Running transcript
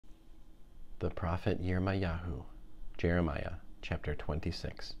The prophet Yirmeyahu, Jeremiah chapter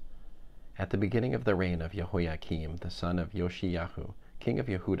 26. At the beginning of the reign of Jehoiakim, the son of Yoshiyahu, king of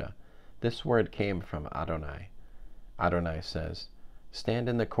Yehuda, this word came from Adonai. Adonai says, "Stand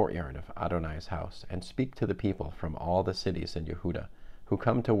in the courtyard of Adonai's house, and speak to the people from all the cities in Yehuda who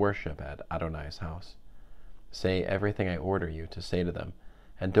come to worship at Adonai's house. Say everything I order you to say to them,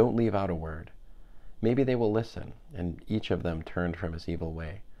 and don't leave out a word. Maybe they will listen, and each of them turn from his evil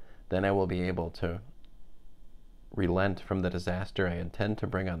way. Then I will be able to relent from the disaster I intend to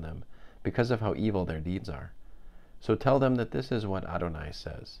bring on them because of how evil their deeds are. So tell them that this is what Adonai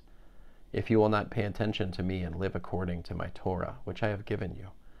says. If you will not pay attention to me and live according to my Torah, which I have given you,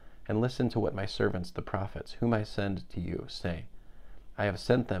 and listen to what my servants the prophets, whom I send to you, say, I have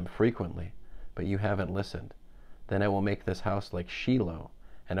sent them frequently, but you haven't listened. Then I will make this house like Shiloh,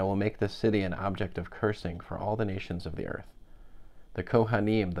 and I will make this city an object of cursing for all the nations of the earth." The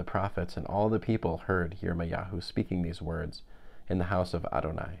Kohanim, the prophets, and all the people heard Yirmeyahu speaking these words in the house of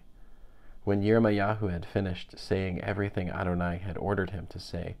Adonai. When Yirmeyahu had finished saying everything Adonai had ordered him to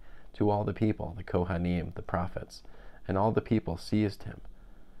say to all the people, the Kohanim, the prophets, and all the people seized him,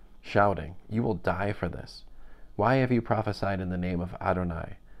 shouting, "You will die for this! Why have you prophesied in the name of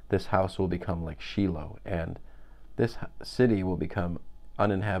Adonai? This house will become like Shiloh, and this city will become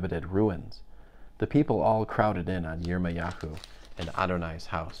uninhabited ruins." The people all crowded in on Yirmeyahu in Adonai's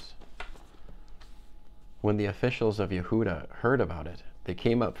house. When the officials of Yehuda heard about it, they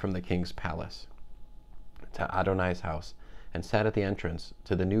came up from the king's palace to Adonai's house and sat at the entrance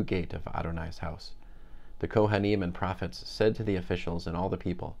to the new gate of Adonai's house. The Kohanim and prophets said to the officials and all the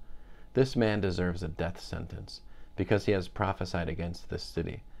people, "This man deserves a death sentence, because he has prophesied against this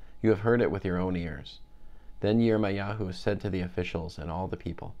city. You have heard it with your own ears." Then Yirmeyahu said to the officials and all the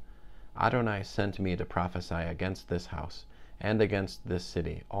people, "Adonai sent me to prophesy against this house and against this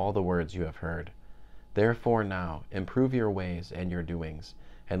city all the words you have heard. Therefore now improve your ways and your doings,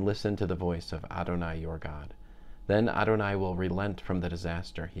 and listen to the voice of Adonai your God. Then Adonai will relent from the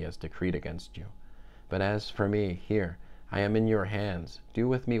disaster he has decreed against you. But as for me, here, I am in your hands. Do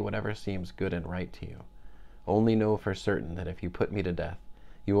with me whatever seems good and right to you. Only know for certain that if you put me to death,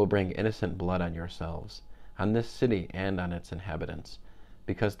 you will bring innocent blood on yourselves, on this city and on its inhabitants,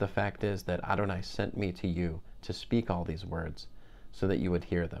 because the fact is that Adonai sent me to you to speak all these words, so that you would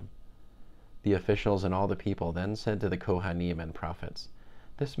hear them." The officials and all the people then said to the Kohanim and prophets,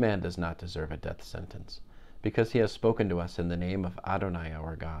 "This man does not deserve a death sentence, because he has spoken to us in the name of Adonai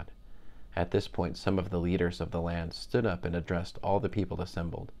our God." At this point, some of the leaders of the land stood up and addressed all the people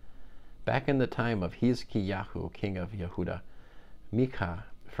assembled. Back in the time of Hizkiyahu, king of Yehuda, Micah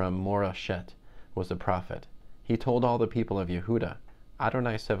from Morashet was a prophet. He told all the people of Yehuda,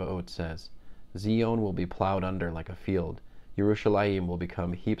 "Adonai Sevaot says, Zion will be plowed under like a field, Yerushalayim will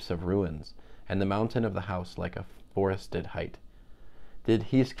become heaps of ruins, and the mountain of the house like a forested height." Did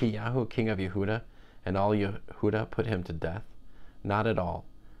Hizkiyahu, king of Yehuda, and all Yehuda put him to death? Not at all.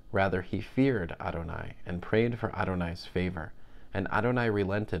 Rather, he feared Adonai and prayed for Adonai's favor, and Adonai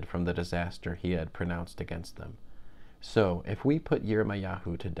relented from the disaster he had pronounced against them. So, if we put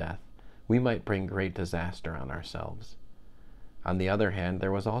Yirmeyahu to death, we might bring great disaster on ourselves. On the other hand,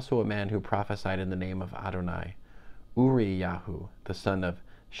 there was also a man who prophesied in the name of Adonai, Yirmeyahu, the son of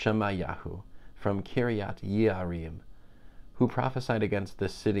Shemayahu, from Kiryat Yearim, who prophesied against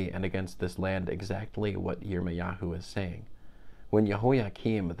this city and against this land exactly what Yirmeyahu is saying. When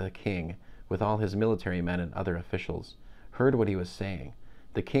Jehoiakim the king, with all his military men and other officials, heard what he was saying,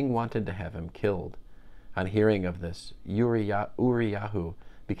 the king wanted to have him killed. On hearing of this, Yirmeyahu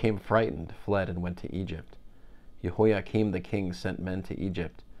became frightened, fled, and went to Egypt. Jehoiakim the king sent men to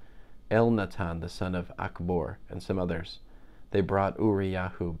Egypt, Elnatan the son of Akbor, and some others. They brought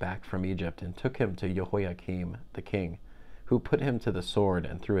Yirmeyahu back from Egypt and took him to Jehoiakim the king, who put him to the sword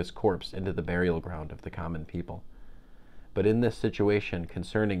and threw his corpse into the burial ground of the common people. But in this situation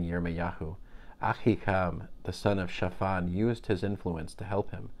concerning Yirmeyahu, Ahikam the son of Shaphan used his influence to help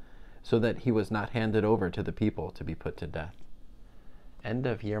him, so that he was not handed over to the people to be put to death. End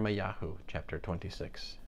of Yirmeyahu, chapter 26.